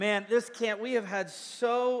Man, this camp, we have had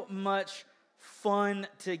so much fun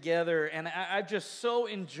together, and I've just so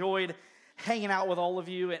enjoyed hanging out with all of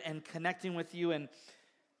you and connecting with you, and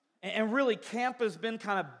really camp has been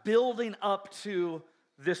kind of building up to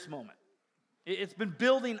this moment. It's been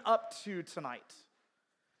building up to tonight.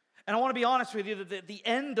 And I want to be honest with you that at the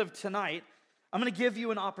end of tonight, I'm going to give you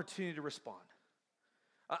an opportunity to respond.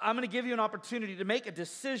 I'm going to give you an opportunity to make a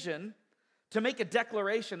decision, to make a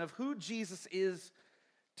declaration of who Jesus is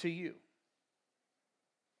to you.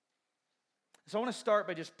 So I want to start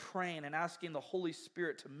by just praying and asking the Holy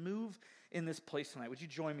Spirit to move in this place tonight. Would you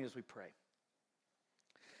join me as we pray?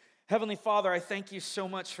 Heavenly Father, I thank you so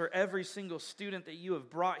much for every single student that you have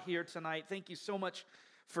brought here tonight. Thank you so much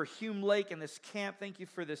for Hume Lake and this camp. Thank you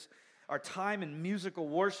for our time in musical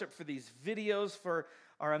worship, for these videos, for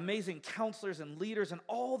our amazing counselors and leaders, and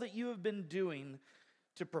all that you have been doing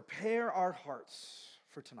to prepare our hearts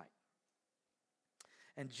for tonight.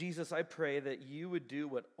 And Jesus, I pray that you would do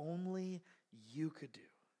what only you could do.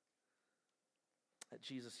 That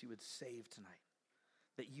Jesus, you would save tonight.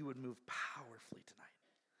 That you would move powerfully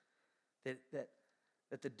tonight.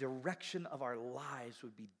 That the direction of our lives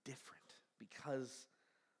would be different because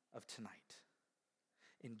of tonight.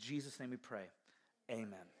 In Jesus' name we pray.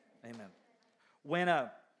 Amen. Amen. When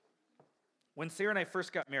Sarah and I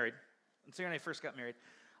first got married,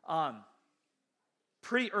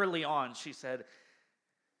 pretty early on, she said,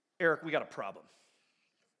 Eric, we got a problem.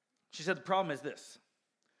 She said, the problem is this.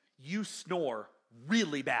 You snore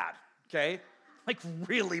really bad, okay? Like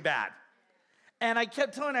really bad. And I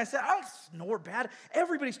kept telling her, I said, I don't snore bad.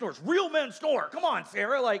 Everybody snores. Real men snore. Come on,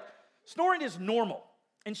 Sarah. Like, snoring is normal.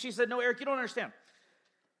 And she said, no, Eric, you don't understand.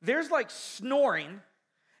 There's like snoring,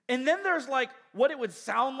 and then there's like what it would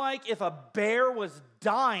sound like if a bear was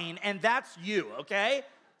dying, and that's you, okay?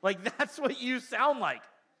 Like, that's what you sound like.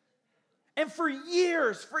 And for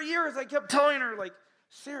years, I kept telling her, like,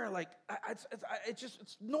 Sarah, like,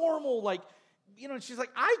 it's normal, like, and she's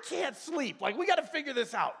like, I can't sleep. Like, we got to figure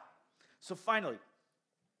this out. So finally,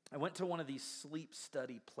 I went to one of these sleep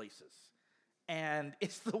study places, and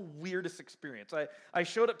it's the weirdest experience. I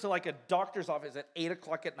showed up to, like, a doctor's office at 8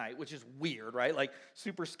 o'clock at night, which is weird, right? Like,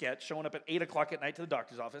 super sketch, showing up at 8 o'clock at night to the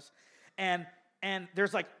doctor's office, and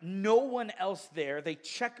there's like no one else there. They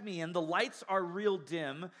check me in. The lights are real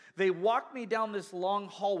dim. They walk me down this long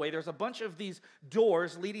hallway. There's a bunch of these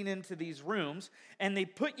doors leading into these rooms, and they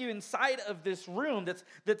put you inside of this room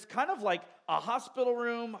that's kind of like a hospital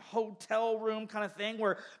room, hotel room kind of thing,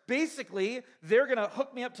 where basically they're going to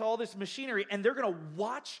hook me up to all this machinery, and they're going to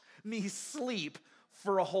watch me sleep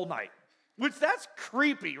for a whole night, which that's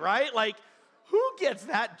creepy, right? Like, who gets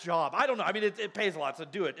that job? I don't know. I mean, it pays a lot, so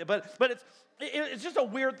do it. But it's just a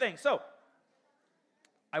weird thing. So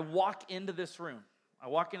I walk into this room.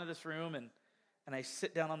 And I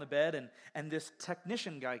sit down on the bed, and this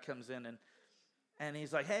technician guy comes in, and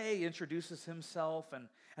he's like, hey, he introduces himself. And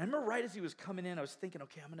I remember right as he was coming in, I was thinking,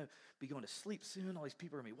 okay, I'm going to be going to sleep soon. All these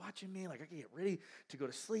people are going to be watching me. Like, I can get ready to go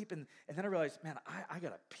to sleep. And then I realized, man, I got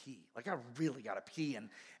to pee. Like, I really got to pee. And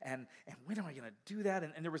when am I going to do that?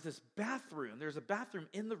 And there was this bathroom. There's a bathroom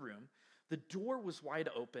in the room. The door was wide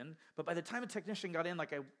open. But by the time a technician got in,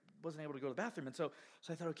 like, I wasn't able to go to the bathroom. And so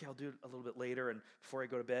I thought, okay, I'll do it a little bit later and before I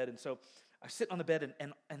go to bed. And so I sit on the bed,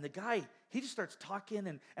 and the guy, he just starts talking,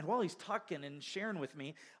 and while he's talking and sharing with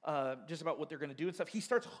me just about what they're going to do and stuff, he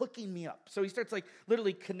starts hooking me up. So he starts like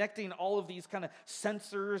literally connecting all of these kind of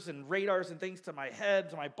sensors and radars and things to my head,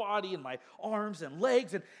 to my body, and my arms and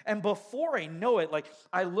legs, and before I know it, like,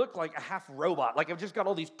 I look like a half robot. Like, I've just got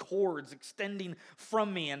all these cords extending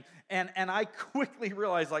from me, and I quickly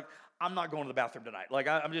realize, like, I'm not going to the bathroom tonight. Like,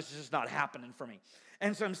 I'm just, it's just not happening for me.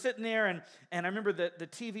 And so I'm sitting there, and I remember that the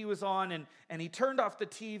TV was on, and he turned off the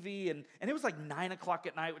TV, and it was like 9 o'clock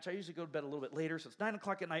at night, which I usually go to bed a little bit later, so it's 9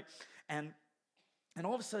 o'clock at night, and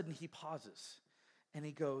all of a sudden he pauses, and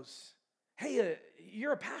he goes, hey,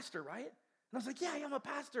 you're a pastor, right? And I was like, yeah, I'm a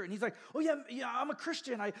pastor. And he's like, oh, yeah, I'm a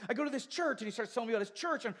Christian. I go to this church. And he starts telling me about his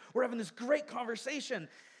church, and we're having this great conversation.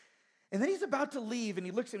 And then he's about to leave, and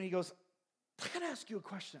he looks at me, and he goes, I got to ask you a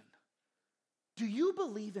question. Do you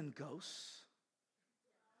believe in ghosts?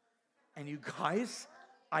 And you guys,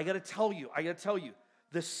 I got to tell you,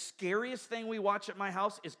 the scariest thing we watch at my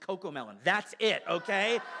house is CoComelon. That's it,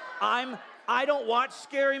 okay? I don't watch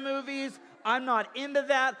scary movies. I'm not into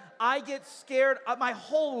that. I get scared. My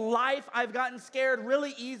whole life, I've gotten scared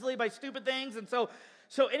really easily by stupid things. And so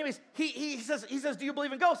anyways, he says, do you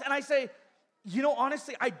believe in ghosts? And I say,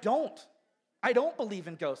 honestly, I don't. I don't believe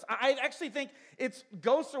in ghosts. I actually think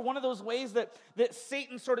ghosts are one of those ways that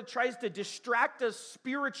Satan sort of tries to distract us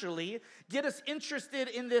spiritually, get us interested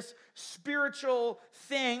in this spiritual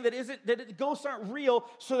thing that ghosts aren't real,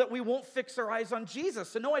 so that we won't fix our eyes on Jesus.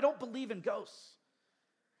 So no, I don't believe in ghosts.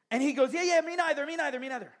 And he goes, yeah, me neither. And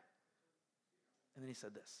then he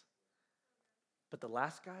said this. But the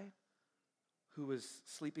last guy who was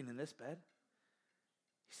sleeping in this bed,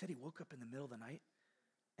 he said he woke up in the middle of the night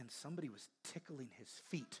and somebody was tickling his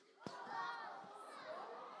feet.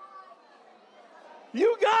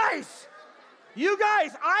 You guys,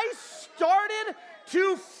 I started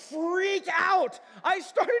to freak out.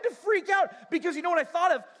 Because you know what I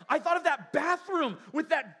thought of? I thought of that bathroom with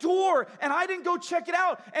that door, and I didn't go check it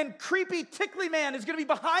out, and creepy tickly man is going to be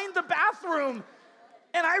behind the bathroom,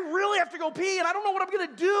 and I really have to go pee, and I don't know what I'm going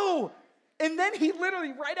to do. And then he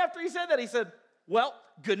literally, right after he said that, he said, well,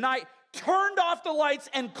 good night, turned off the lights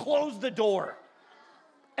and closed the door.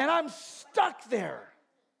 And I'm stuck there.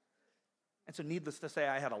 And so needless to say,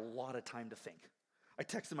 I had a lot of time to think. I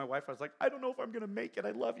texted my wife, I was like, I don't know if I'm going to make it.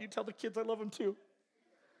 I love you. Tell the kids I love them too.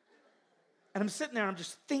 And I'm sitting there and I'm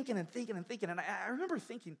just thinking. And I remember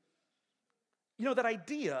thinking, you know, that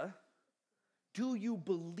idea, do you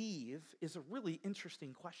believe, is a really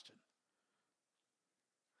interesting question.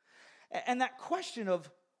 And that question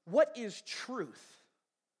of what is truth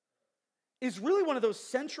is really one of those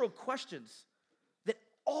central questions that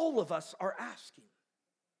all of us are asking.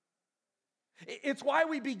 It's why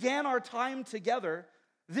we began our time together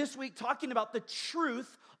this week talking about the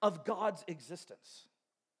truth of God's existence.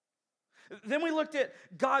 Then we looked at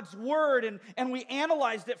God's word and we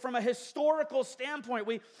analyzed it from a historical standpoint.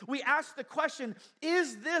 We asked the question,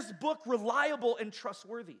 is this book reliable and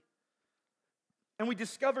trustworthy? And we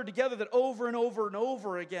discovered together that over and over and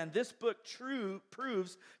over again, this book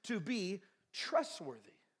proves to be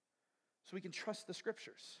trustworthy. So we can trust the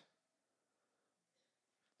scriptures.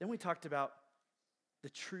 Then we talked about the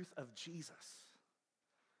truth of Jesus.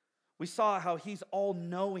 We saw how he's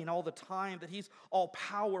all-knowing all the time, that he's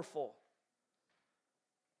all-powerful,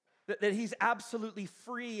 that he's absolutely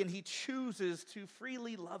free and he chooses to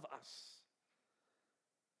freely love us.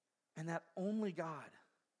 And that only God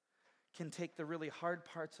can take the really hard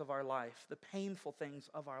parts of our life, the painful things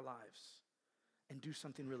of our lives, and do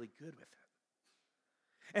something really good with it.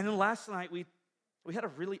 And then last night, we had a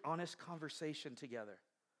really honest conversation together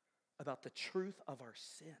about the truth of our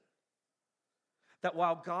sin. That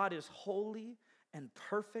while God is holy and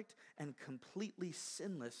perfect and completely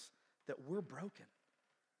sinless, that we're broken.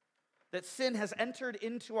 That sin has entered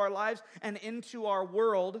into our lives and into our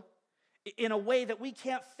world in a way that we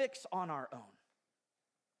can't fix on our own.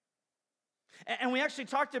 And we actually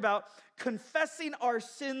talked about confessing our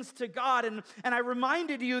sins to God. And I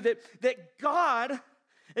reminded you that God,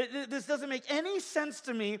 this doesn't make any sense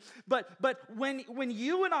to me, but when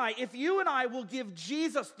you and I, if you and I will give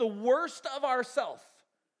Jesus the worst of ourselves,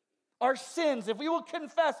 our sins, if we will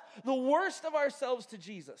confess the worst of ourselves to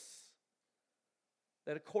Jesus,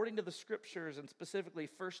 that according to the scriptures, and specifically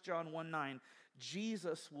 1 John 1:9,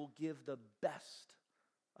 Jesus will give the best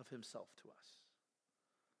of himself to us.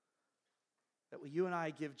 That when you and I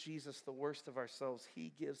give Jesus the worst of ourselves,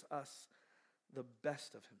 he gives us the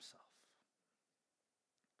best of himself.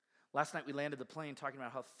 Last night we landed the plane talking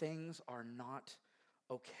about how things are not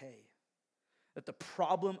okay. That the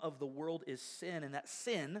problem of the world is sin, and that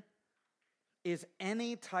sin is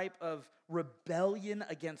any type of rebellion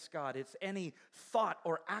against God. It's any thought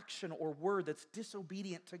or action or word that's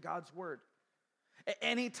disobedient to God's word.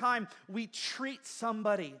 Anytime we treat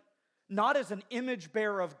somebody not as an image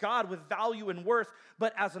bearer of God with value and worth,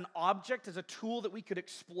 but as an object, as a tool that we could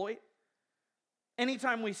exploit.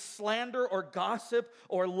 Anytime we slander or gossip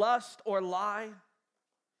or lust or lie.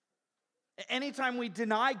 Anytime we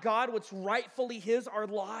deny God what's rightfully his, our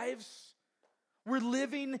lives. We're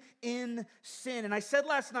living in sin. And I said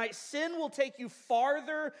last night, sin will take you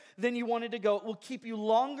farther than you wanted to go. It will keep you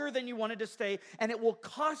longer than you wanted to stay. And it will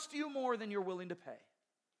cost you more than you're willing to pay.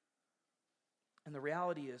 And the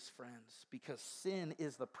reality is, friends, because sin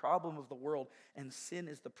is the problem of the world and sin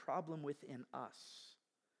is the problem within us,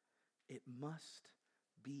 it must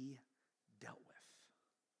be dealt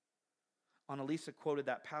with. Annalisa quoted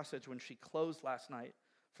that passage when she closed last night,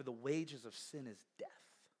 for the wages of sin is death.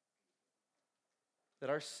 That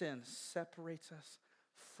our sin separates us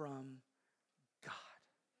from God.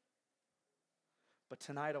 But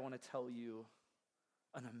tonight I want to tell you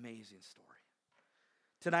an amazing story.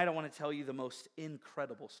 Tonight I want to tell you the most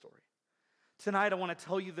incredible story. Tonight I want to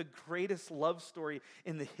tell you the greatest love story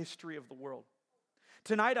in the history of the world.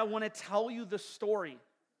 Tonight I want to tell you the story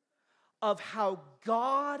of how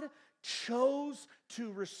God chose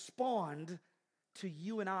to respond to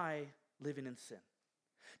you and I living in sin.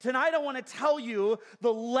 Tonight I want to tell you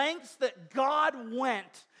the lengths that God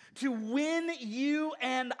went to win you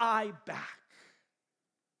and I back.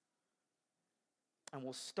 And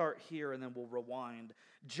we'll start here and then we'll rewind.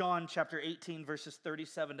 John chapter 18, verses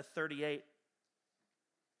 37 to 38.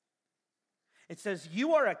 It says,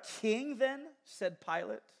 "You are a king then?" said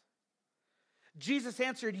Pilate. Jesus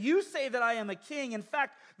answered, "You say that I am a king. In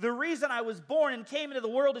fact, the reason I was born and came into the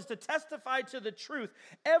world is to testify to the truth.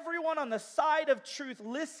 Everyone on the side of truth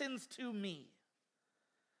listens to me."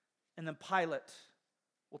 And then Pilate,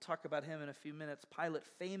 we'll talk about him in a few minutes. Pilate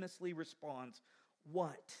famously responds,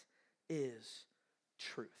 "What is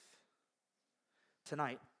truth?"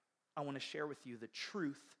 Tonight, I want to share with you the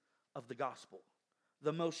truth of the gospel,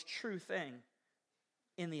 the most true thing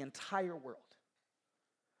in the entire world.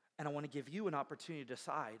 And I want to give you an opportunity to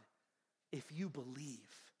decide if you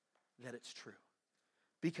believe that it's true.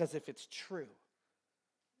 Because if it's true,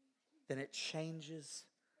 then it changes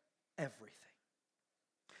everything.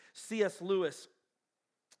 C.S. Lewis,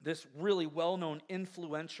 this really well-known,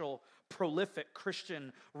 influential, prolific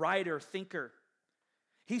Christian writer, thinker,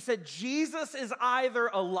 he said, Jesus is either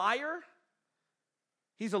a liar,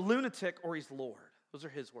 he's a lunatic, or he's Lord. Those are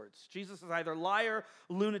his words. Jesus is either liar,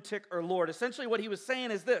 lunatic, or Lord. Essentially what he was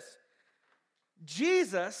saying is this: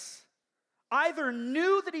 Jesus either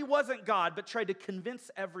knew that he wasn't God, but tried to convince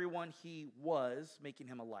everyone he was, making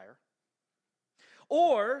him a liar.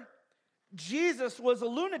 Or Jesus was a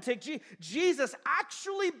lunatic. Jesus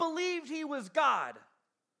actually believed he was God.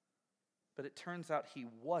 But it turns out he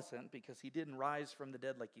wasn't, because he didn't rise from the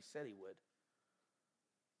dead like he said he would.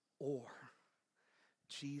 Or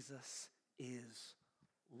Jesus is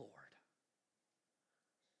Lord.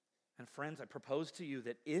 And friends, I propose to you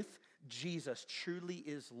that if Jesus truly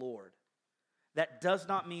is Lord, that does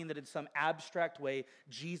not mean that in some abstract way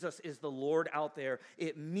Jesus is the Lord out there.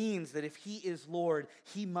 It means that if he is Lord,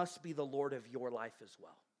 he must be the Lord of your life as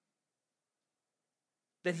well.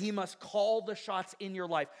 That he must call the shots in your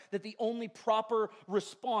life. That the only proper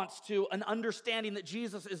response to an understanding that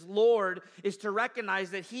Jesus is Lord is to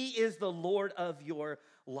recognize that he is the Lord of your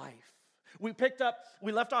life. We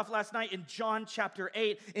left off last night in John chapter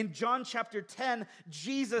 8. In John chapter 10,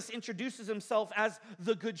 Jesus introduces himself as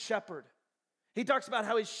the Good Shepherd. He talks about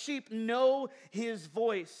how his sheep know his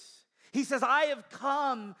voice. He says, "I have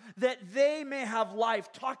come that they may have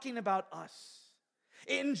life," talking about us.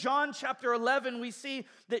 In John chapter 11, we see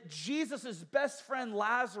that Jesus' best friend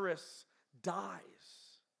Lazarus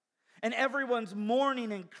dies. And everyone's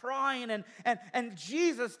mourning and crying, and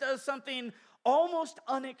Jesus does something almost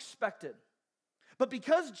unexpected. But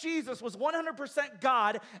because Jesus was 100%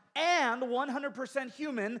 God and 100%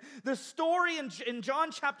 human, the story in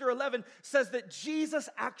John chapter 11 says that Jesus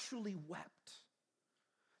actually wept.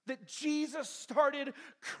 That Jesus started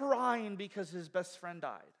crying because his best friend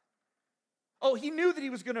died. Oh, he knew that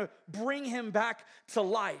he was going to bring him back to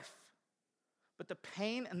life. But the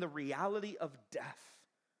pain and the reality of death,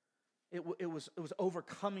 it was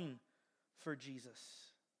overcoming for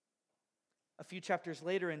Jesus. A few chapters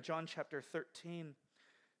later in John chapter 13,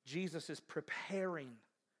 Jesus is preparing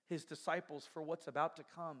his disciples for what's about to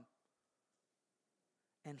come.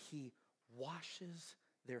 And he washes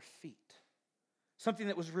their feet. Something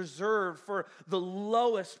that was reserved for the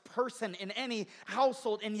lowest person in any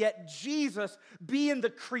household. And yet Jesus, being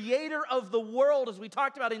the creator of the world, as we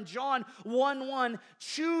talked about in John 1:1,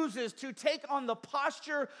 chooses to take on the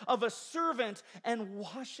posture of a servant and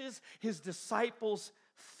washes his disciples'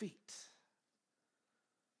 feet.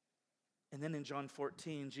 And then in John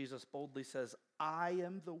 14, Jesus boldly says, "I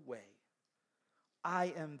am the way, I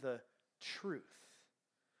am the truth,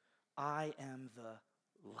 I am the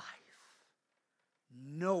life.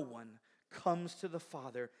 No one comes to the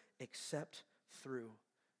Father except through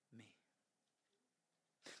me."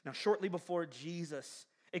 Now, shortly before Jesus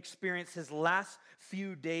experienced his last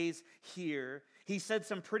few days here, he said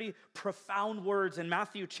some pretty profound words in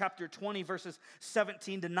Matthew chapter 20, verses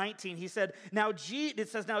 17 to 19. He said, now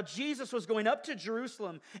Jesus was going up to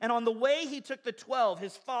Jerusalem, and on the way he took the 12,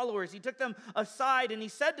 his followers, he took them aside, and he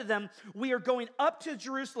said to them, "We are going up to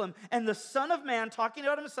Jerusalem, and the Son of Man," talking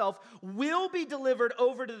about himself, "will be delivered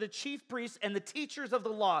over to the chief priests and the teachers of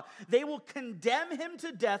the law. They will condemn him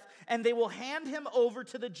to death, and they will hand him over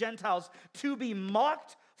to the Gentiles to be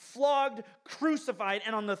mocked, flogged, crucified,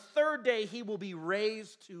 and on the third day he will be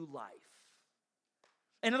raised to life."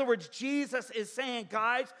 In other words, Jesus is saying,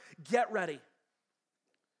 guys, get ready.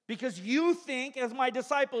 Because you think, as my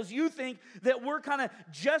disciples, you think that we're kind of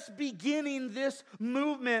just beginning this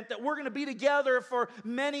movement, that we're going to be together for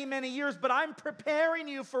many, many years, but I'm preparing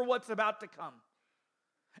you for what's about to come.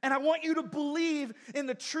 And I want you to believe in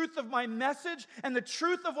the truth of my message and the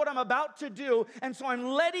truth of what I'm about to do, and so I'm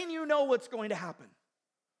letting you know what's going to happen.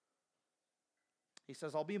 He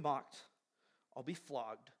says, I'll be mocked, I'll be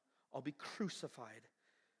flogged, I'll be crucified,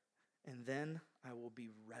 and then I will be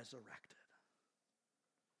resurrected.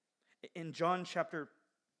 In John chapter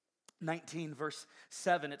 19, verse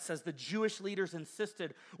 7, it says, the Jewish leaders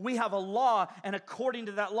insisted, we have a law, and according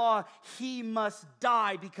to that law, he must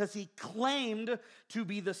die because he claimed to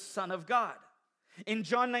be the Son of God. In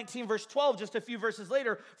John 19, verse 12, just a few verses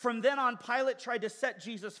later, from then on, Pilate tried to set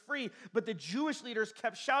Jesus free, but the Jewish leaders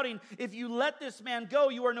kept shouting, if you let this man go,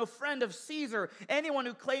 you are no friend of Caesar. Anyone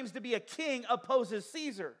who claims to be a king opposes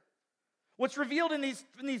Caesar. What's revealed in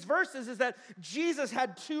these verses is that Jesus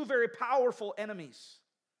had two very powerful enemies.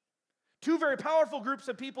 Two very powerful groups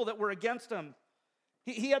of people that were against him.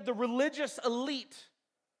 He had the religious elite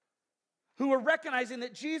who were recognizing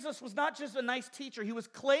that Jesus was not just a nice teacher, he was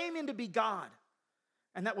claiming to be God,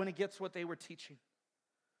 and that went against what they were teaching.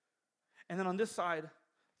 And then on this side,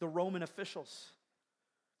 the Roman officials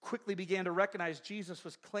quickly began to recognize Jesus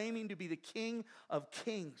was claiming to be the King of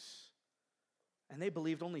Kings. And they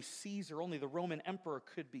believed only Caesar, only the Roman emperor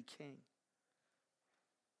could be king.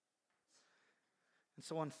 And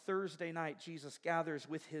so on Thursday night, Jesus gathers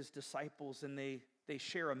with his disciples and they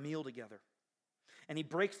share a meal together. And he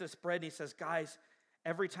breaks this bread and he says, guys,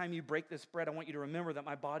 every time you break this bread, I want you to remember that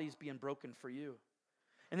my body's being broken for you.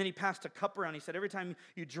 And then he passed a cup around. He said, every time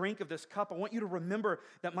you drink of this cup, I want you to remember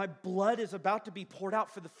that my blood is about to be poured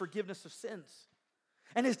out for the forgiveness of sins.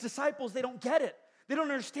 And his disciples, they don't get it. They don't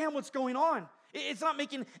understand what's going on. It's not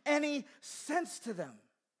making any sense to them.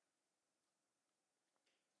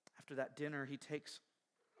 After that dinner, he takes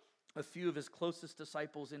a few of his closest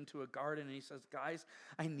disciples into a garden and he says, guys,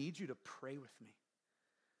 I need you to pray with me.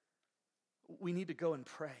 We need to go and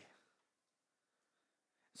pray.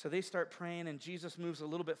 So they start praying and Jesus moves a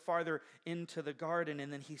little bit farther into the garden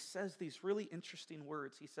and then he says these really interesting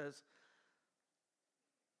words. He says,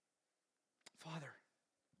 Father,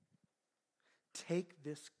 take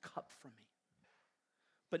this cup from me.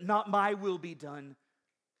 But not my will be done,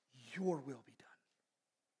 your will be done.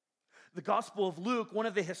 The Gospel of Luke, one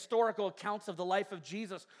of the historical accounts of the life of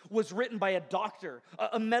Jesus, was written by a doctor,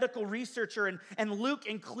 a medical researcher, and Luke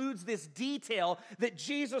includes this detail that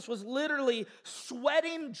Jesus was literally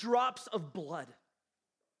sweating drops of blood.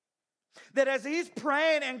 That as he's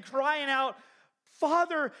praying and crying out,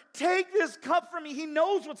 Father, take this cup from me, he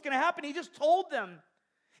knows what's going to happen. He just told them.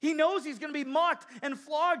 He knows he's going to be mocked and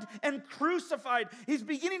flogged and crucified. He's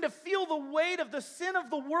beginning to feel the weight of the sin of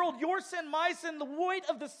the world. Your sin, my sin, the weight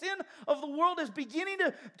of the sin of the world is beginning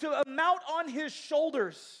to mount on his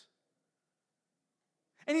shoulders.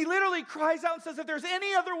 And he literally cries out and says, if there's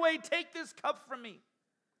any other way, take this cup from me.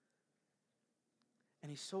 And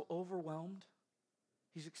he's so overwhelmed.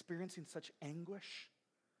 He's experiencing such anguish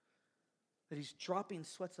that he's dropping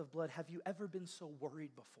sweats of blood. Have you ever been so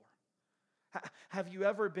worried before? Have you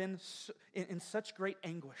ever been in such great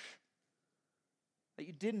anguish that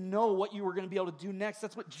you didn't know what you were going to be able to do next?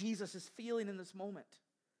 That's what Jesus is feeling in this moment.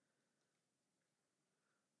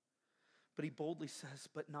 But he boldly says,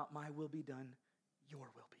 but not my will be done, your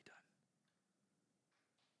will be done.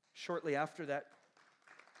 Shortly after that,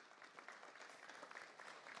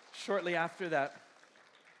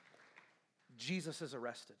 Jesus is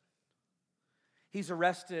arrested. He's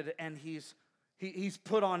arrested and he's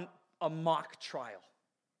put on a mock trial.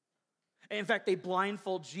 In fact, they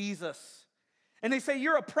blindfold Jesus and they say,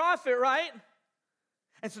 you're a prophet, right?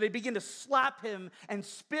 And so they begin to slap him and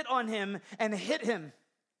spit on him and hit him.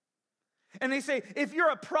 And they say, if you're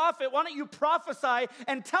a prophet, why don't you prophesy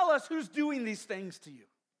and tell us who's doing these things to you?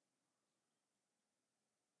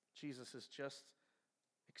 Jesus has just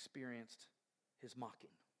experienced his mocking.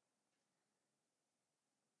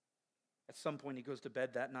 At some point, he goes to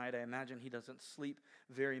bed that night. I imagine he doesn't sleep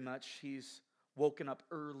very much. He's woken up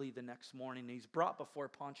early the next morning. And he's brought before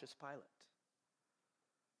Pontius Pilate.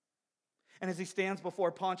 And as he stands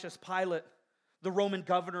before Pontius Pilate, the Roman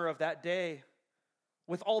governor of that day,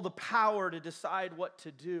 with all the power to decide what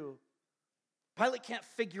to do, Pilate can't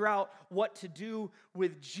figure out what to do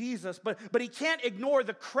with Jesus, but he can't ignore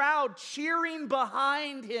the crowd cheering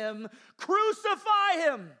behind him, crucify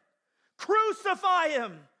him, crucify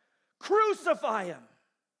him. Crucify him.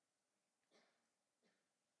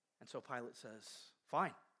 And so Pilate says,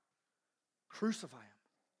 fine, crucify him.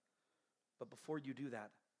 But before you do that,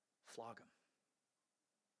 flog him.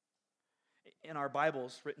 In our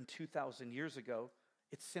Bibles, written 2,000 years ago,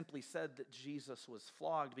 it simply said that Jesus was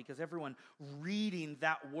flogged because everyone reading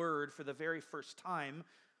that word for the very first time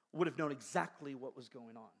would have known exactly what was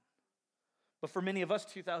going on. But for many of us,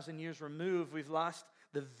 2,000 years removed, we've lost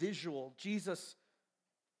the visual. Jesus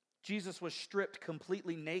was stripped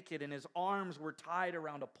completely naked, and his arms were tied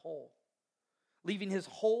around a pole, leaving his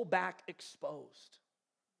whole back exposed.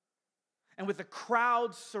 And with the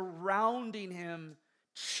crowd surrounding him,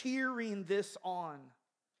 cheering this on,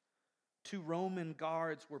 2 Roman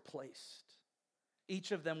guards were placed,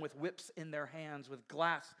 each of them with whips in their hands, with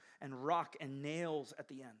glass and rock and nails at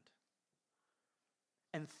the end.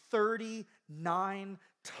 And 39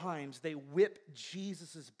 times they whipped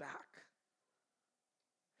Jesus' back.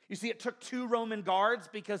 You see, it took 2 Roman guards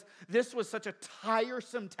because this was such a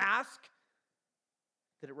tiresome task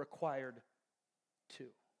that it required 2.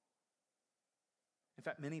 In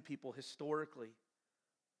fact, many people historically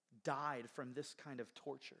died from this kind of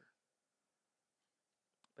torture.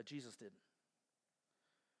 But Jesus didn't.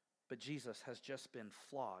 But Jesus has just been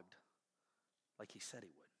flogged like he said he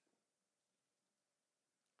would.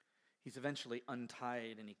 He's eventually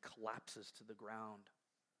untied and he collapses to the ground.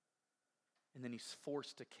 And then he's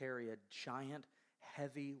forced to carry a giant,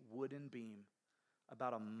 heavy wooden beam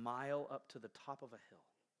about a mile up to the top of a hill.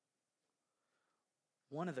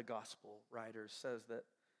 One of the gospel writers says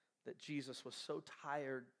that Jesus was so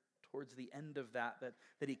tired towards the end of that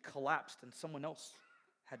he collapsed and someone else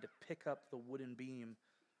had to pick up the wooden beam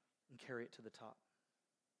and carry it to the top.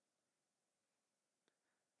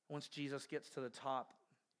 Once Jesus gets to the top,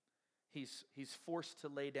 he's forced to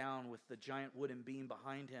lay down with the giant wooden beam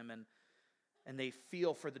behind him, and they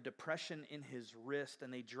feel for the depression in his wrist,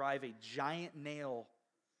 and they drive a giant nail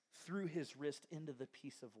through his wrist into the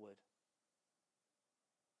piece of wood.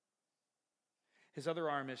 His other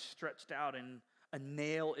arm is stretched out, and a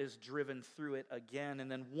nail is driven through it again,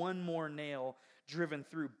 and then one more nail driven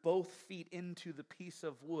through both feet into the piece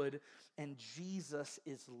of wood, and Jesus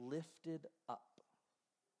is lifted up.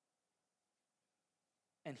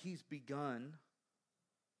 And he's begun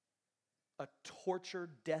a torture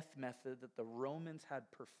death method that the Romans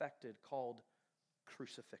had perfected called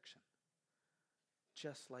crucifixion,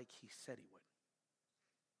 just like he said he would.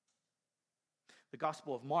 The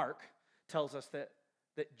Gospel of Mark tells us that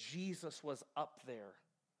Jesus was up there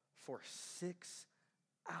for 6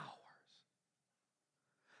 hours.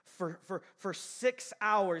 For 6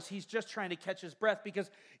 hours, he's just trying to catch his breath,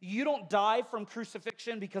 because you don't die from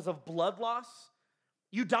crucifixion because of blood loss.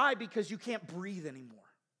 You die because you can't breathe anymore.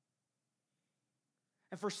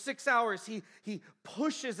 And for 6 hours, he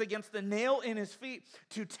pushes against the nail in his feet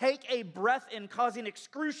to take a breath in, causing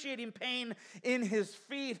excruciating pain in his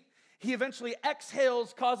feet. He eventually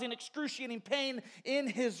exhales, causing excruciating pain in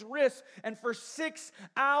his wrist. And for 6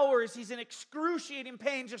 hours, he's in excruciating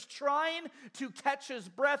pain, just trying to catch his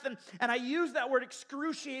breath. And I use that word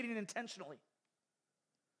excruciating intentionally,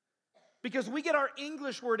 because we get our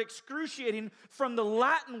English word excruciating from the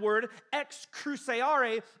Latin word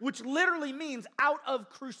excruciare, which literally means out of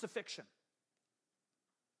crucifixion.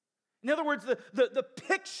 In other words, the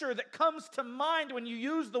picture that comes to mind when you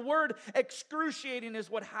use the word excruciating is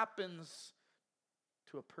what happens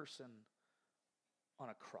to a person on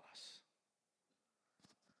a cross.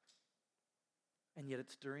 And yet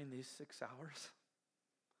it's during these 6 hours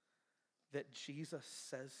that Jesus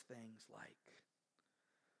says things like,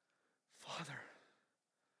 "Father,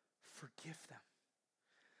 forgive them.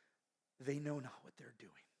 They know not what they're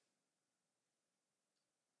doing."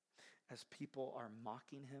 As people are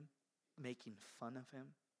mocking him, making fun of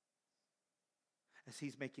him, as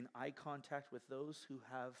he's making eye contact with those who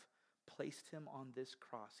have placed him on this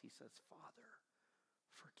cross, he says, "Father,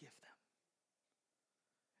 forgive them."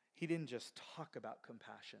 He didn't just talk about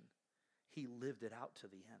compassion, he lived it out to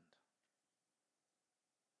the end.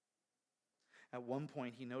 At one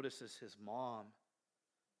point, he notices his mom,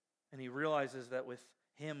 and he realizes that with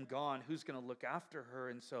him gone, who's going to look after her?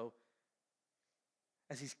 And so,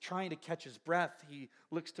 as he's trying to catch his breath, he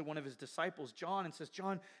looks to one of his disciples, John, and says,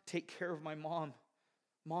 "John, take care of my mom.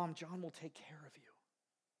 Mom, John will take care of you."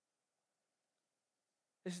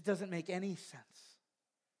 This doesn't make any sense.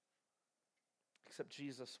 Except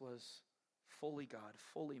Jesus was fully God,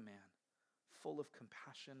 fully man, full of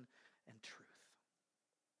compassion and truth.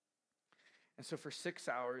 And so for 6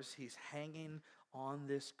 hours, he's hanging on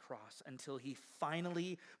this cross until he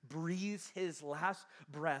finally breathes his last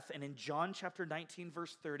breath. And in John chapter 19,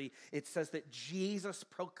 verse 30, it says that Jesus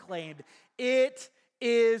proclaimed, "It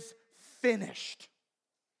is finished."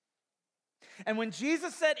 And when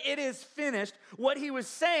Jesus said it is finished, what he was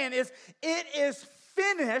saying is, it is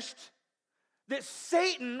finished. that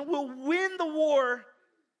Satan will win the war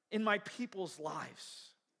in my people's lives.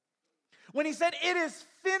 When he said, it is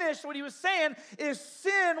finished, what he was saying is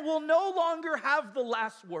sin will no longer have the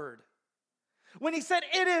last word. When he said,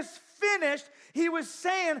 it is finished, he was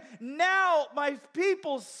saying, now my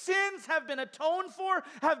people's sins have been atoned for,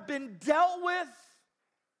 have been dealt with.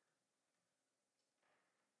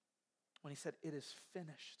 When he said, it is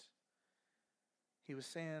finished, he was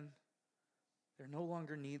saying, there no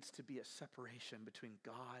longer needs to be a separation between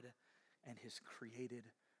God and his created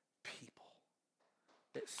people.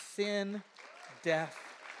 That sin, death,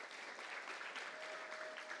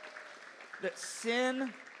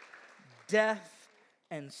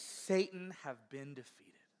 and Satan have been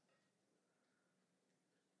defeated.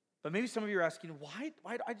 But maybe some of you are asking, why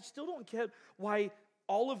I still don't get why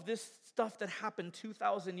all of this stuff that happened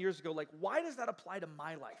 2,000 years ago, like, why does that apply to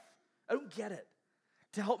my life? I don't get it.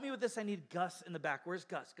 To help me with this, I need Gus in the back. Where's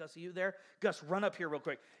Gus? Gus, are you there? Gus, run up here real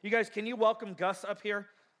quick. You guys, can you welcome Gus up here?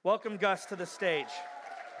 Welcome Gus to the stage.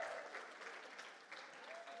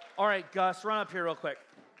 All right, Gus, run up here real quick.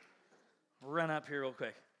 Run up here real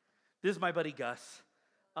quick. This is my buddy Gus.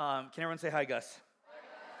 Can everyone say hi, Gus?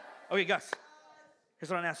 Okay, Gus. Here's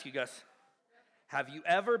what I want to ask you, Gus. Have you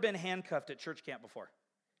ever been handcuffed at church camp before?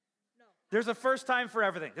 No. There's a first time for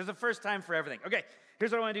everything. There's a first time for everything. Okay,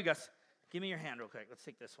 here's what I want to do, Gus. Give me your hand real quick. Let's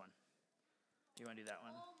take this one. You want to do that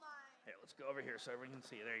one? Oh my. Here, let's go over here so everyone can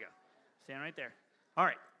see you. There you go. Stand right there. All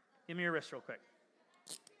right, give me your wrist real quick.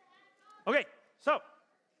 Okay, so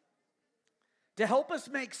to help us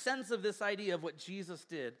make sense of this idea of what Jesus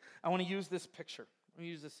did, I want to use this picture. I'm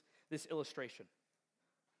going to use this illustration.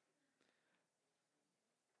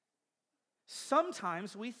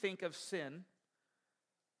 Sometimes we think of sin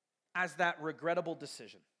as that regrettable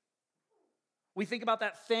decision. We think about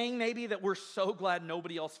that thing maybe that we're so glad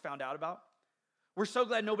nobody else found out about. We're so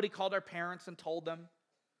glad nobody called our parents and told them.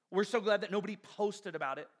 We're so glad that nobody posted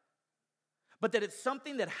about it. But that it's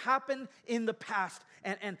something that happened in the past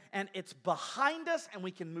and it's behind us and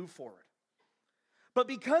we can move forward. But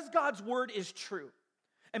because God's word is true,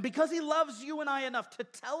 and because he loves you and I enough to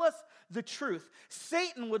tell us the truth,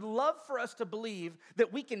 Satan would love for us to believe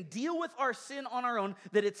that we can deal with our sin on our own,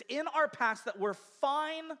 that it's in our past, that we're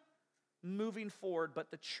fine moving forward.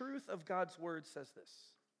 But the truth of God's word says this,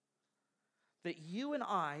 that you and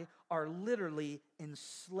I are literally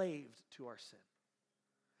enslaved to our sin.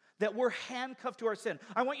 That we're handcuffed to our sin.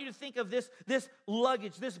 I want you to think of this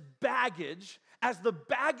luggage, this baggage, as the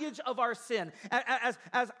baggage of our sin,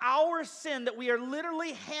 as our sin that we are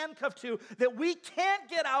literally handcuffed to, that we can't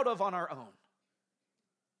get out of on our own.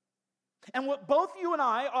 And what both you and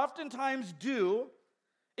I oftentimes do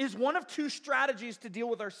is one of two strategies to deal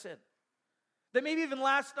with our sin. That maybe even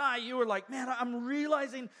last night you were like, man, I'm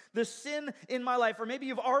realizing the sin in my life. Or maybe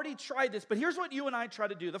you've already tried this, but here's what you and I try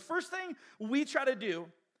to do. The first thing we try to do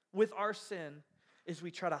with our sin is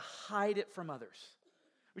we try to hide it from others.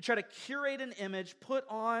 We try to curate an image, put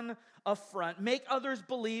on a front, make others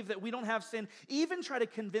believe that we don't have sin, even try to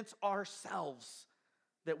convince ourselves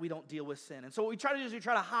that we don't deal with sin. And so what we try to do is we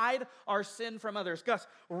try to hide our sin from others. Gus,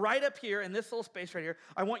 right up here in this little space right here,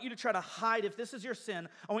 I want you to try to hide, if this is your sin,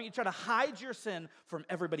 I want you to try to hide your sin from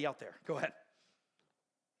everybody out there. Go ahead.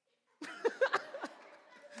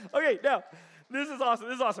 Okay, now, this is awesome.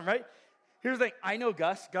 This is awesome, right? Here's the thing. I know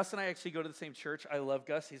Gus. Gus and I actually go to the same church. I love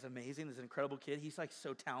Gus. He's amazing. He's an incredible kid. He's like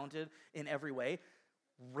so talented in every way.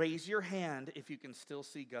 Raise your hand if you can still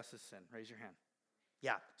see Gus's sin. Raise your hand.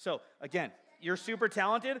 Yeah. So again, you're super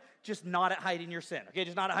talented, just not at hiding your sin. Okay,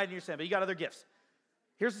 just not at hiding your sin, but you got other gifts.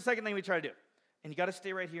 Here's the second thing we try to do. And you got to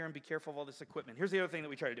stay right here and be careful of all this equipment. Here's the other thing that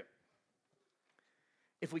we try to do.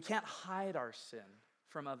 If we can't hide our sin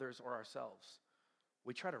from others or ourselves,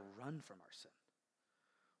 we try to run from our sin.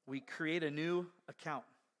 We create a new account.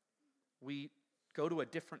 We go to a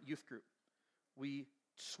different youth group. We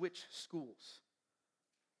switch schools.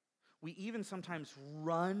 We even sometimes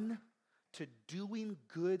run to doing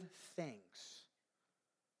good things,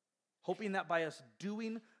 hoping that by us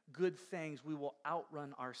doing good things, we will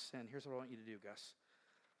outrun our sin. Here's what I want you to do, Gus.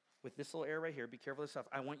 With this little area right here, be careful of this stuff.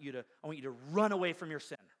 I want you to run away from your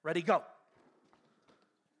sin. Ready, go.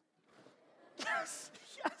 Yes,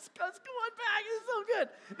 Gus, come on back. This is so good.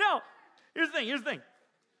 Now, here's the thing.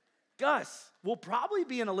 Gus will probably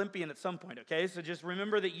be an Olympian at some point, okay? So just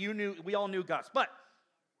remember that we all knew Gus. But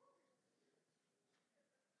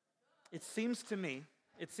it seems to me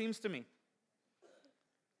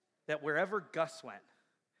that wherever Gus went,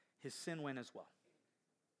 his sin went as well.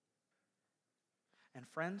 And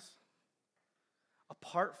friends,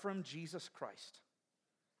 apart from Jesus Christ,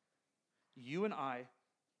 you and I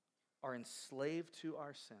are enslaved to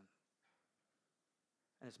our sin.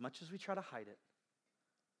 And as much as we try to hide it,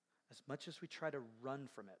 as much as we try to run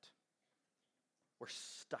from it, we're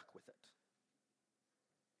stuck with it.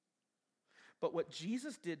 But what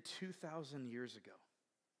Jesus did 2,000 years ago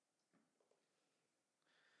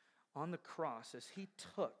on the cross is he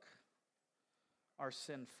took our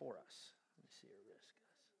sin for us. Let me see your wrist,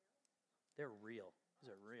 guys. They're real.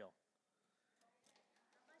 These are real.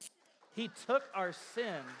 He took our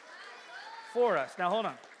sin for us. Now, hold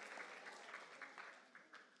on.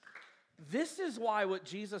 This is why what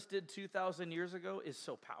Jesus did 2,000 years ago is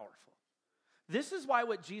so powerful. This is why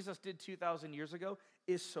what Jesus did 2,000 years ago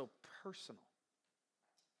is so personal.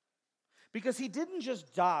 Because he didn't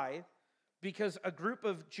just die because a group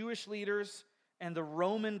of Jewish leaders and the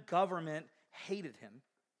Roman government hated him.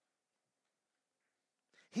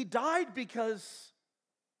 He died because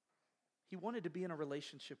he wanted to be in a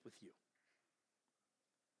relationship with you.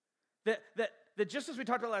 That just as we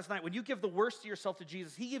talked about last night, when you give the worst of yourself to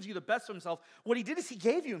Jesus, he gives you the best of himself. What he did is he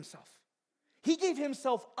gave you himself. He gave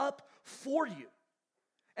himself up for you.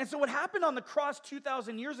 And so what happened on the cross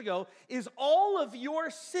 2,000 years ago is all of your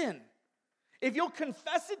sin, if you'll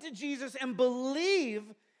confess it to Jesus and believe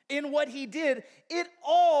in what he did, it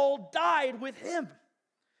all died with him.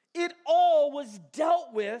 It all was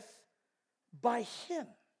dealt with by him.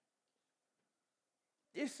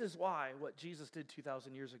 This is why what Jesus did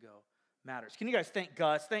 2,000 years ago matters. Can you guys thank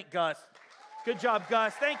Gus? Thank Gus. Good job,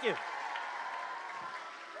 Gus. Thank you.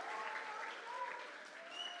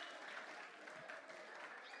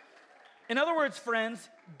 In other words, friends,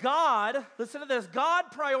 God, listen to this, God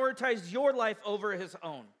prioritized your life over his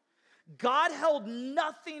own. God held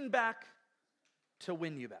nothing back to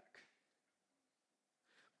win you back.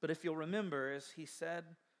 But if you'll remember, as he said,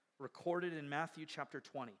 recorded in Matthew chapter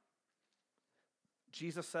 20,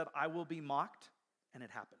 Jesus said, I will be mocked, and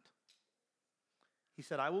it happened. He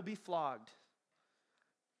said, I will be flogged,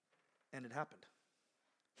 and it happened.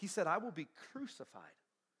 He said, I will be crucified,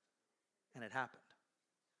 and it happened.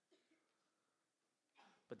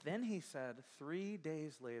 But then he said, 3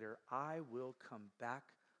 days later, I will come back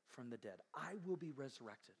from the dead. I will be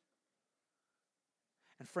resurrected.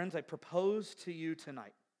 And friends, I propose to you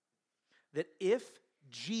tonight that if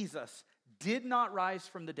Jesus did not rise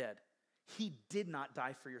from the dead, he did not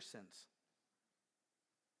die for your sins.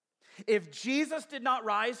 If Jesus did not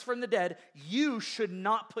rise from the dead, you should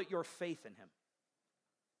not put your faith in him.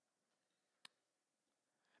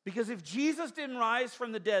 Because if Jesus didn't rise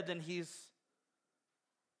from the dead, then he's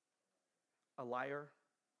a liar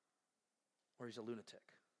or he's a lunatic.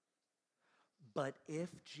 But if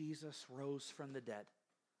Jesus rose from the dead,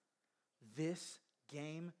 this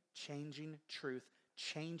game-changing truth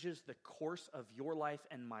changes the course of your life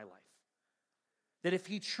and my life. That if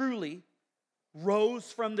he truly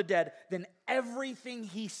rose from the dead, then everything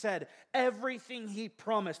he said, everything he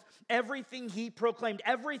promised, everything he proclaimed,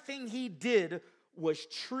 everything he did was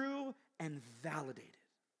true and validated.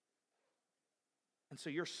 And so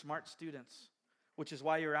you're smart students, which is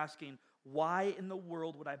why you're asking, why in the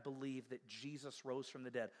world would I believe that Jesus rose from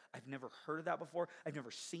the dead? I've never heard of that before. I've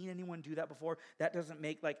never seen anyone do that before. That doesn't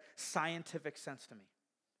make scientific sense to me.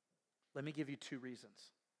 Let me give you two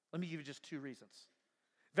reasons. Let me give you just two reasons.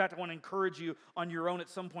 In fact, I want to encourage you on your own at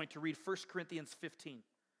some point to read 1 Corinthians 15.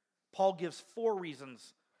 Paul gives 4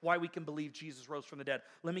 reasons why we can believe Jesus rose from the dead.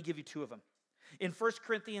 Let me give you 2 of them. In 1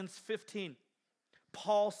 Corinthians 15,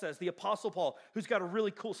 Paul says, the Apostle Paul, who's got a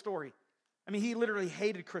really cool story. I mean, he literally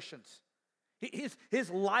hated Christians. His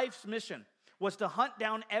life's mission was to hunt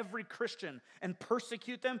down every Christian and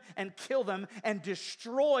persecute them and kill them and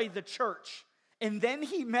destroy the church. And then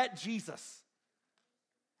he met Jesus.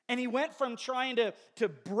 And he went from trying to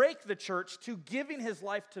break the church to giving his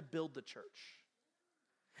life to build the church.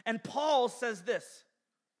 And Paul says this.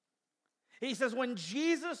 He says, when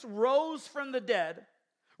Jesus rose from the dead,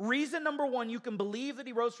 reason number 1, you can believe that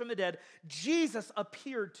he rose from the dead, Jesus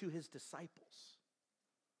appeared to his disciples.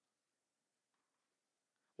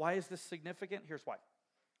 Why is this significant? Here's why.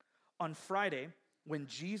 On Friday, when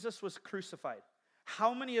Jesus was crucified,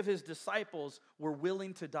 how many of his disciples were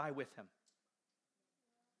willing to die with him?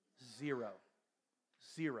 0.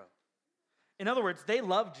 In other words, they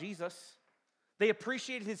loved Jesus. They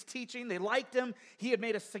appreciated his teaching. They liked him. He had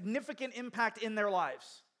made a significant impact in their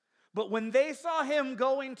lives. But when they saw him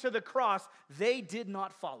going to the cross, they did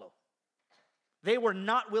not follow. They were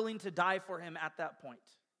not willing to die for him at that point.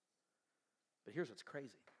 But here's what's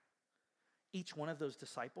crazy. Each one of those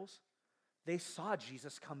disciples, they saw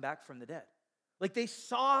Jesus come back from the dead. They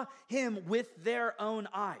saw him with their own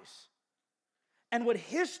eyes. And what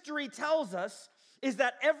history tells us is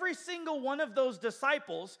that every single one of those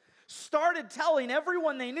disciples started telling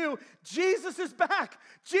everyone they knew, Jesus is back.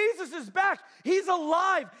 Jesus is back. He's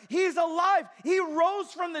alive. He's alive. He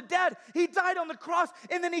rose from the dead. He died on the cross,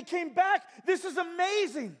 and then he came back. This is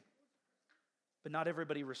amazing. But not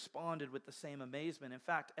everybody responded with the same amazement. In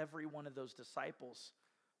fact, every one of those disciples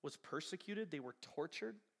was persecuted. They were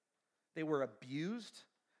tortured. They were abused.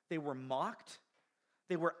 They were mocked.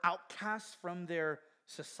 They were outcasts from their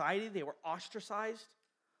society. They were ostracized.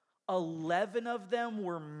 11 of them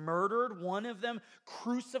were murdered. One of them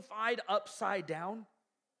crucified upside down.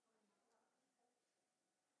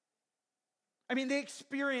 I mean, they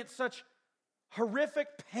experienced such horrific,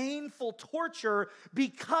 painful torture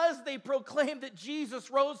because they proclaimed that Jesus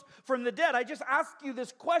rose from the dead. I just ask you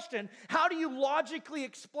this question. How do you logically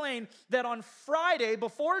explain that on Friday,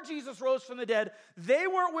 before Jesus rose from the dead, they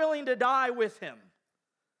weren't willing to die with him?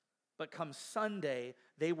 But come Sunday,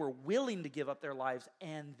 they were willing to give up their lives,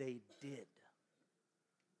 and they did.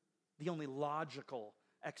 The only logical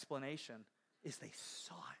explanation is they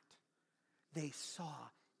saw it. They saw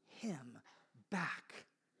him back.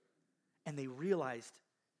 And they realized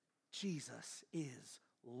Jesus is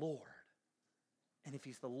Lord. And if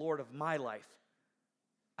he's the Lord of my life,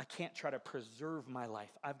 I can't try to preserve my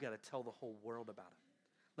life. I've got to tell the whole world about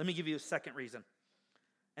it. Let me give you a second reason.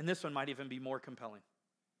 And this one might even be more compelling.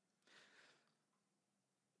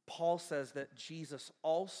 Paul says that Jesus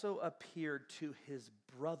also appeared to his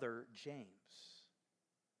brother James.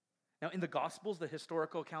 Now, in the Gospels, the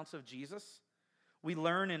historical accounts of Jesus, we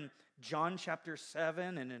learn in John chapter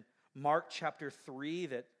 7 and in Mark chapter 3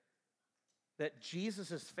 that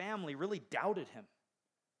Jesus' family really doubted him.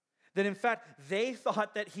 That in fact, they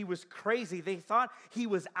thought that he was crazy. They thought he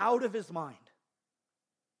was out of his mind.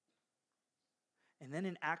 And then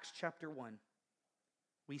in Acts chapter 1,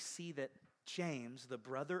 we see that James, the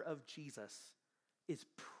brother of Jesus, is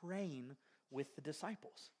praying with the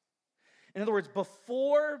disciples. In other words,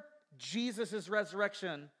 before Jesus'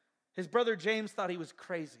 resurrection, his brother James thought he was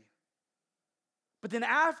crazy. But then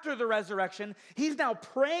after the resurrection, he's now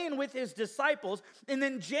praying with his disciples. And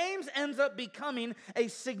then James ends up becoming a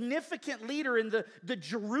significant leader in the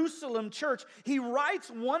Jerusalem church. He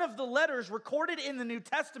writes one of the letters recorded in the New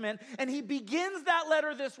Testament, and he begins that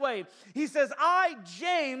letter this way. He says, I,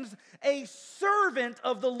 James, a servant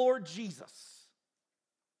of the Lord Jesus.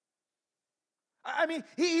 I mean,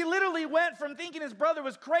 he literally went from thinking his brother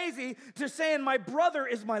was crazy to saying, my brother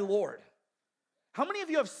is my Lord. How many of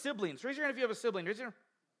you have siblings? Raise your hand if you have a sibling. Raise your hand.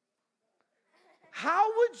 How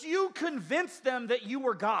would you convince them that you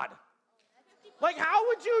were God? Like, how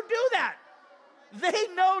would you do that?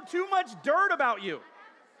 They know too much dirt about you.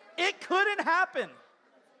 It couldn't happen.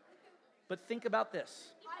 But think about this.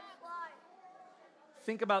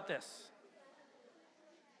 Think about this.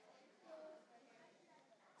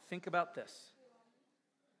 Think about this.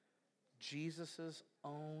 Jesus'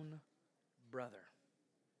 own brother.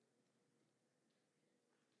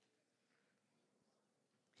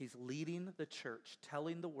 He's leading the church,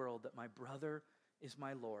 telling the world that my brother is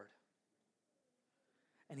my Lord.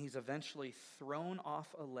 And he's eventually thrown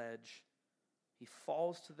off a ledge. He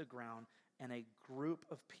falls to the ground, and a group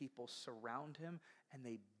of people surround him, and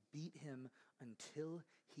they beat him until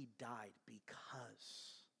he died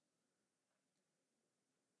because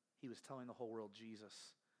he was telling the whole world, Jesus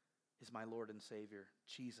is my Lord and Savior.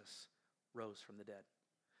 Jesus rose from the dead.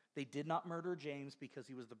 They did not murder James because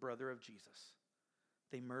he was the brother of Jesus.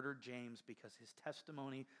 They murdered James because his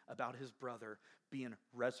testimony about his brother being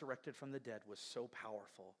resurrected from the dead was so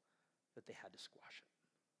powerful that they had to squash it.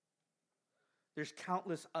 There's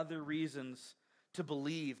countless other reasons to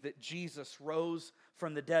believe that Jesus rose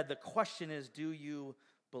from the dead. The question is, do you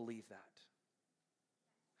believe that?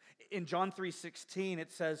 In John 3:16,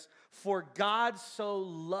 it says, for God so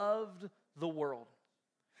loved the world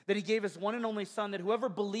that he gave his one and only Son, that whoever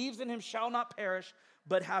believes in him shall not perish,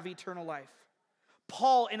 but have eternal life.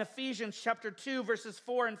 Paul in Ephesians chapter 2, verses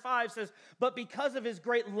 4 and 5 says, but because of his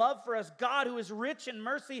great love for us, God, who is rich in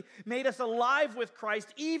mercy, made us alive with Christ,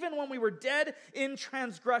 even when we were dead in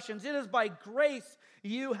transgressions. It is by grace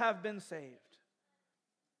you have been saved.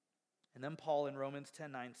 And then Paul in Romans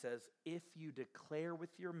 10:9 says, if you declare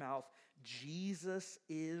with your mouth, Jesus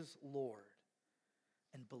is Lord,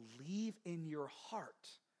 and believe in your heart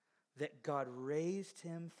that God raised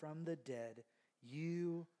him from the dead,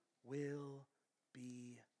 you will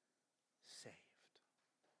be saved.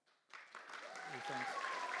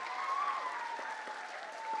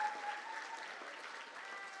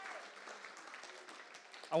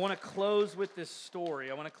 I want to close with this story.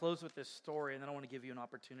 And then I want to give you an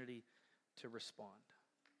opportunity to respond.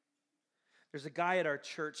 There's a guy at our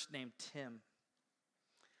church named Tim.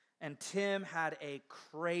 And Tim had a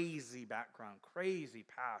crazy background, crazy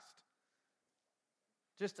past.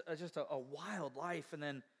 Just a wild life, and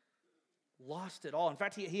then lost it all. In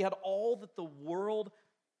fact, he had all that the world,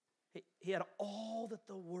 he had all that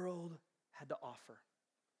the world had to offer.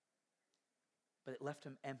 But it left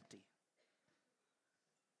him empty.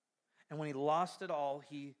 And when he lost it all,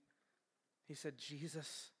 he said,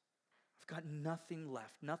 Jesus, I've got nothing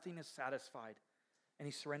left. Nothing is satisfied. And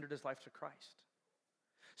he surrendered his life to Christ.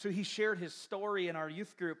 So he shared his story in our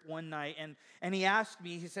youth group one night, and he asked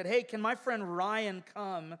me, he said, hey, can my friend Ryan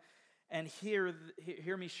come and hear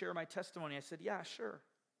me share my testimony? I said, yeah, sure.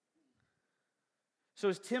 So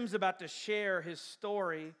as Tim's about to share his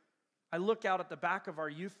story, I look out at the back of our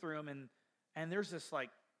youth room, and there's this like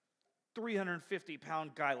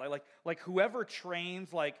 350-pound guy, like whoever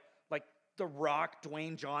trains like The Rock,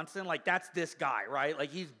 Dwayne Johnson, like that's this guy, right? Like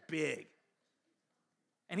he's big.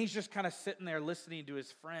 And he's just kind of sitting there listening to his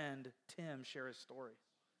friend, Tim, share his story.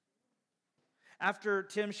 After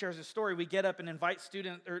Tim shares his story, we get up and invite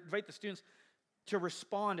the students to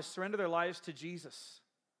respond, to surrender their lives to Jesus.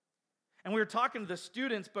 And we were talking to the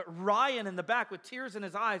students, but Ryan in the back with tears in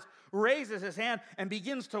his eyes raises his hand and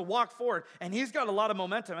begins to walk forward. And he's got a lot of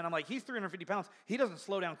momentum. And I'm like, he's 350 pounds. He doesn't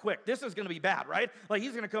slow down quick. This is going to be bad, right? Like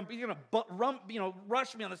he's going to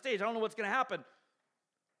rush me on the stage. I don't know what's going to happen.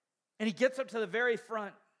 And he gets up to the very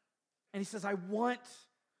front and he says, I want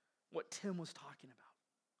what Tim was talking about.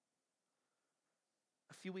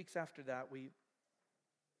 A few weeks after that,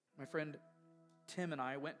 my friend Tim and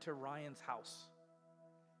I went to Ryan's house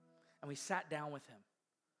and we sat down with him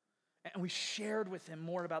and we shared with him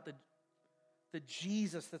more about the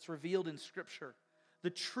Jesus that's revealed in Scripture, the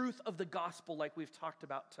truth of the gospel like we've talked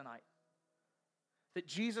about tonight. That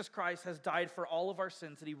Jesus Christ has died for all of our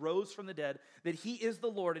sins, that he rose from the dead, that he is the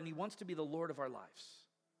Lord, and he wants to be the Lord of our lives.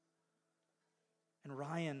 And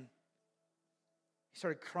Ryan, he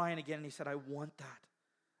started crying again, and he said, I want that.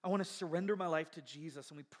 I want to surrender my life to Jesus.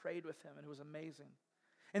 And we prayed with him, and it was amazing.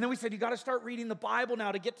 And then we said, you got to start reading the Bible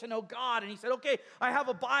now to get to know God. And he said, okay, I have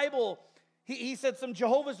a Bible. He said some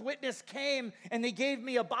Jehovah's Witness came, and they gave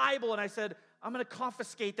me a Bible. And I said, I'm going to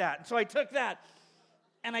confiscate that. And so I took that.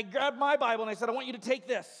 And I grabbed my Bible and I said, I want you to take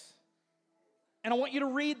this. And I want you to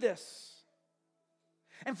read this.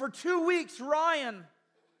 And for 2 weeks, Ryan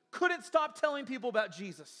couldn't stop telling people about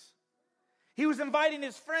Jesus. He was inviting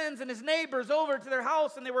his friends and his neighbors over to their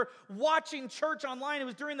house, and they were watching church online. It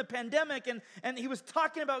was during the pandemic, and he was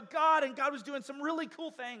talking about God, and God was doing some really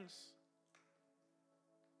cool things.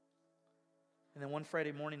 And then one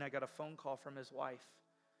Friday morning, I got a phone call from his wife.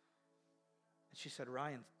 And she said,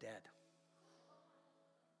 Ryan's dead.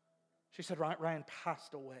 She said, Ryan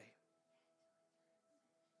passed away.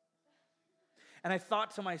 And I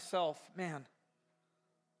thought to myself, man,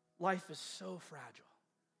 life is so fragile.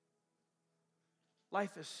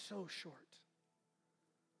 Life is so short.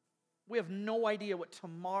 We have no idea what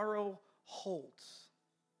tomorrow holds.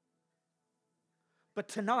 But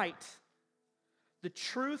tonight, the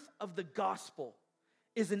truth of the gospel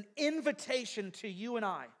is an invitation to you and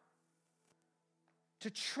I to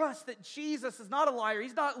trust that Jesus is not a liar.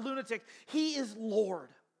 He's not a lunatic. He is Lord.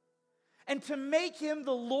 And to make him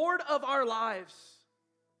the Lord of our lives.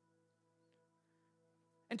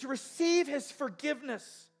 And to receive his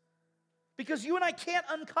forgiveness. Because you and I can't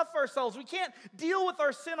uncuff ourselves. We can't deal with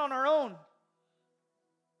our sin on our own.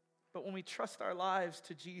 But when we trust our lives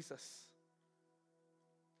to Jesus,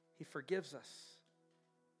 he forgives us.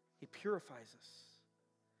 He purifies us.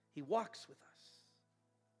 He walks with us.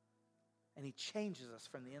 And he changes us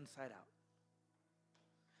from the inside out.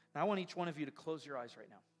 Now I want each one of you to close your eyes right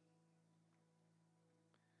now.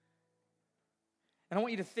 And I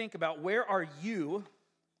want you to think about, where are you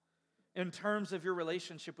in terms of your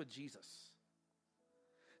relationship with Jesus?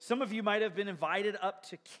 Some of you might have been invited up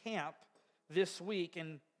to camp this week,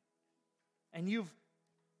 and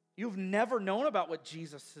you've never known about what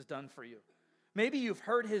Jesus has done for you. Maybe you've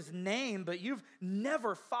heard his name, but you've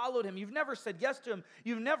never followed him. You've never said yes to him.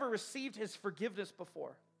 You've never received his forgiveness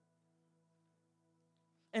before.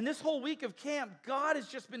 And this whole week of camp, God has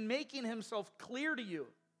just been making himself clear to you.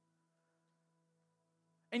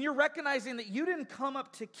 And you're recognizing that you didn't come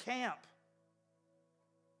up to camp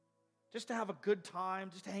just to have a good time,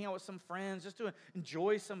 just to hang out with some friends, just to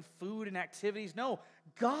enjoy some food and activities. No,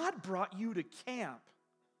 God brought you to camp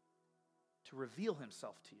to reveal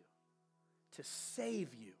himself to you, to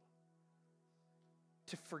save you,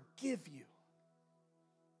 to forgive you,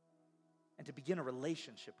 and to begin a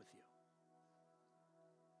relationship with you.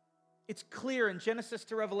 It's clear in Genesis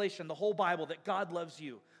to Revelation, the whole Bible, that God loves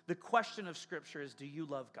you. The question of Scripture is, do you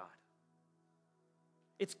love God?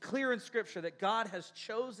 It's clear in Scripture that God has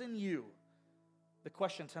chosen you. The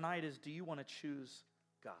question tonight is, do you want to choose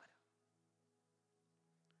God?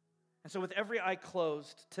 And so with every eye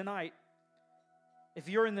closed, tonight, if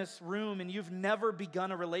you're in this room and you've never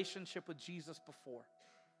begun a relationship with Jesus before,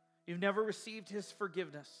 you've never received His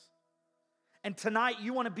forgiveness, and tonight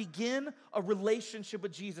you want to begin a relationship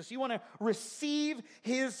with Jesus, you want to receive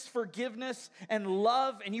His forgiveness and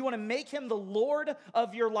love, and you want to make Him the Lord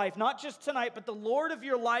of your life, not just tonight, but the Lord of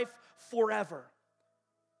your life forever.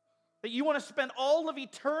 That you want to spend all of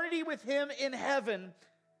eternity with Him in heaven,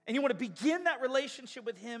 and you want to begin that relationship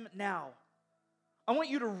with Him now. I want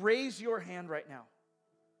you to raise your hand right now.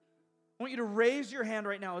 I want you to raise your hand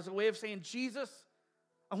right now as a way of saying, Jesus,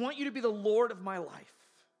 I want you to be the Lord of my life.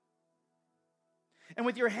 And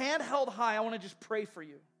with your hand held high, I want to just pray for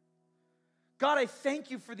you. God, I thank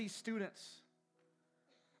you for these students.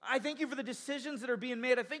 I thank you for the decisions that are being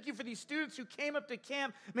made. I thank you for these students who came up to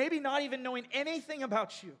camp, maybe not even knowing anything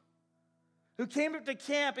about you, who came up to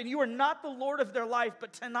camp and you are not the Lord of their life,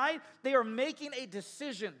 but tonight they are making a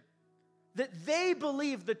decision that they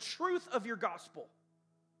believe the truth of your gospel,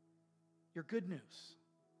 your good news,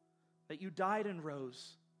 that you died and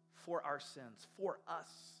rose for our sins, for us,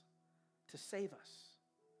 to save us.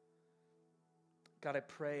 God, I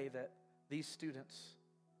pray that these students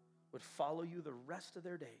would follow you the rest of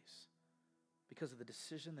their days because of the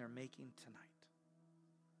decision they're making tonight.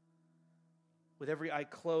 With every eye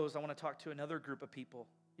closed, I want to talk to another group of people.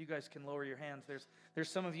 You guys can lower your hands. There's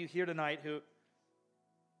some of you here tonight who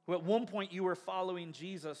at one point you were following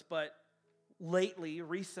Jesus, but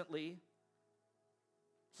recently,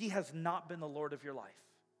 He has not been the Lord of your life.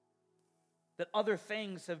 That other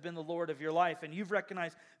things have been the Lord of your life. And you've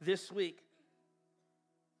recognized this week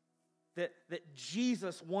that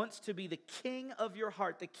Jesus wants to be the King of your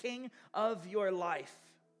heart, the King of your life.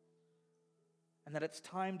 And that it's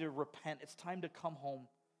time to repent. It's time to come home.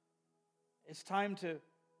 It's time to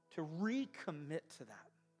recommit to that.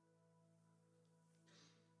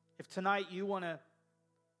 If tonight you want to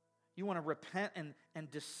repent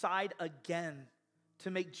and decide again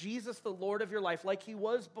to make Jesus the Lord of your life like He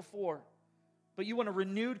was before, but you want a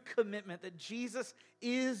renewed commitment that Jesus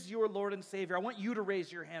is your Lord and Savior, I want you to raise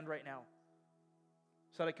your hand right now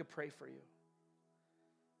so that I could pray for you.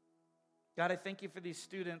 God, I thank you for these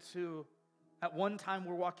students who at one time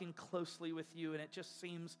were walking closely with you, and it just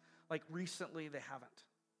seems like recently they haven't.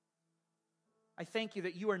 I thank you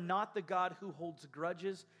that you are not the God who holds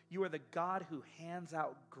grudges. You are the God who hands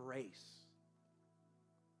out grace.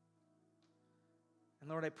 And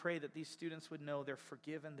Lord, I pray that these students would know they're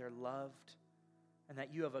forgiven, they're loved, and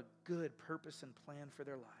that you have a good purpose and plan for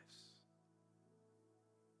their lives.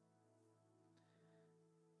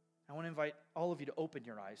 I want to invite all of you to open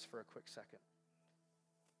your eyes for a quick second.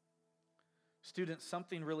 Students,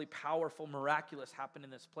 something really powerful, miraculous happened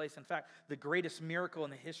in this place. In fact, the greatest miracle in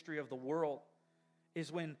the history of the world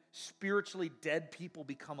is when spiritually dead people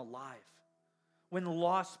become alive. When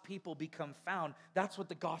lost people become found. That's what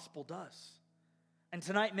the gospel does. And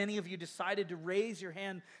tonight, many of you decided to raise your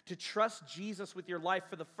hand to trust Jesus with your life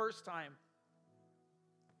for the first time.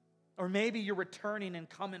 Or maybe you're returning and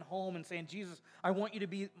coming home and saying, Jesus, I want you to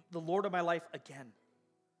be the Lord of my life again.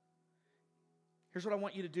 Here's what I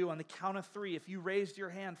want you to do. On the count of 3, if you raised your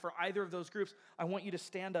hand for either of those groups, I want you to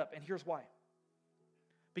stand up, and here's why.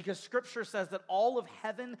 Because Scripture says that all of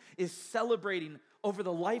heaven is celebrating over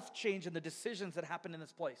the life change and the decisions that happened in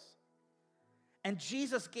this place. And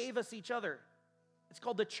Jesus gave us each other. It's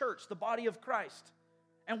called the church, the body of Christ.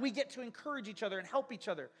 And we get to encourage each other and help each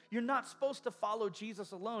other. You're not supposed to follow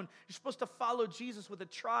Jesus alone. You're supposed to follow Jesus with a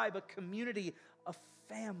tribe, a community, a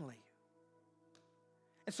family.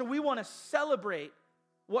 And so we want to celebrate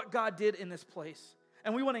what God did in this place.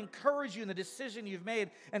 And we want to encourage you in the decision you've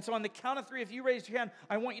made. And so on the count of 3, if you raised your hand,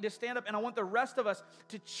 I want you to stand up, and I want the rest of us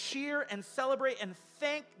to cheer and celebrate and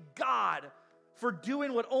thank God for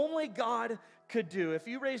doing what only God could do. If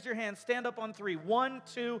you raised your hand, stand up on 3. 1,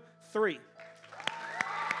 2, 3.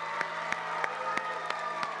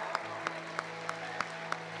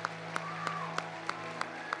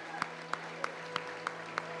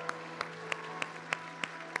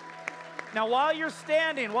 Now, while you're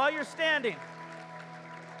standing,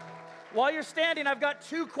 I've got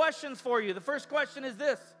 2 questions for you. The first question is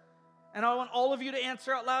this, and I want all of you to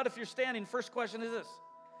answer out loud if you're standing. First question is this: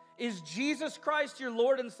 is Jesus Christ your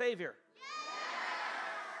Lord and Savior? Yes!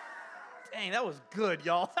 Dang, that was good,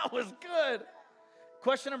 y'all. That was good.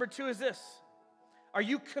 Question number 2 is this: are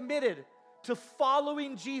you committed to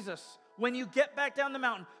following Jesus when you get back down the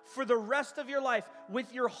mountain for the rest of your life,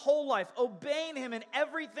 with your whole life, obeying Him in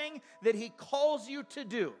everything that He calls you to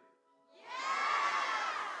do?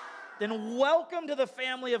 then welcome to the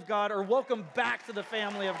family of God, or welcome back to the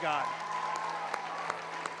family of God.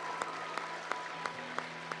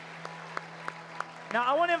 Now,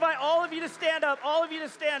 I want to invite all of you to stand up,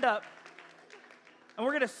 and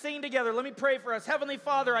we're going to sing together. Let me pray for us. Heavenly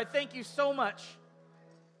Father, I thank you so much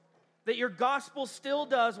that your gospel still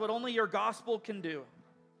does what only your gospel can do.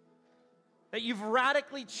 That you've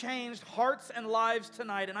radically changed hearts and lives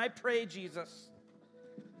tonight. And I pray, Jesus,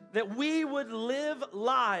 that we would live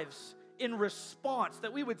lives in response,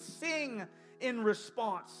 that we would sing in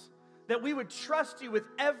response, that we would trust you with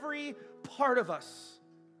every part of us,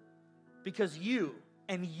 because you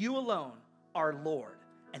and you alone are Lord.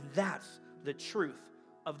 And that's the truth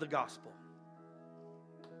of the gospel.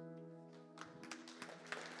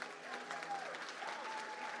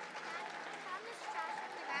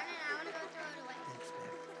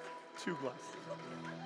 Too blessed.